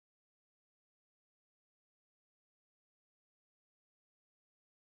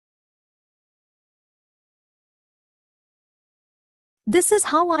This is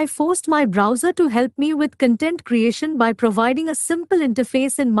how I forced my browser to help me with content creation by providing a simple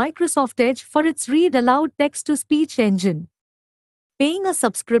interface in Microsoft Edge for its Read-Aloud text-to-speech engine. Paying a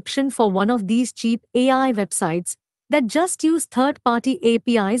subscription for one of these cheap AI websites that just use third-party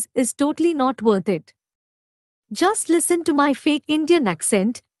APIs is totally not worth it. Just listen to my fake Indian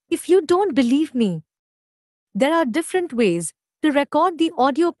accent if you don't believe me. There are different ways to record the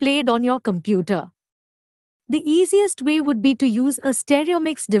audio played on your computer. The easiest way would be to use a stereo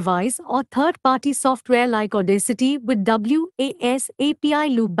mix device or third-party software like Audacity with WAS API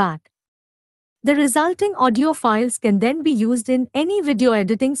loopback. The resulting audio files can then be used in any video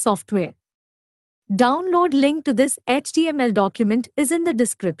editing software. Download link to this HTML document is in the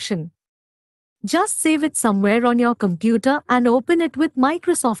description. Just save it somewhere on your computer and open it with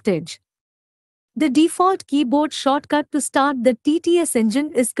Microsoft Edge. The default keyboard shortcut to start the TTS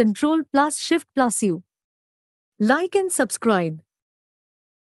engine is Ctrl plus Shift plus U. Like and subscribe.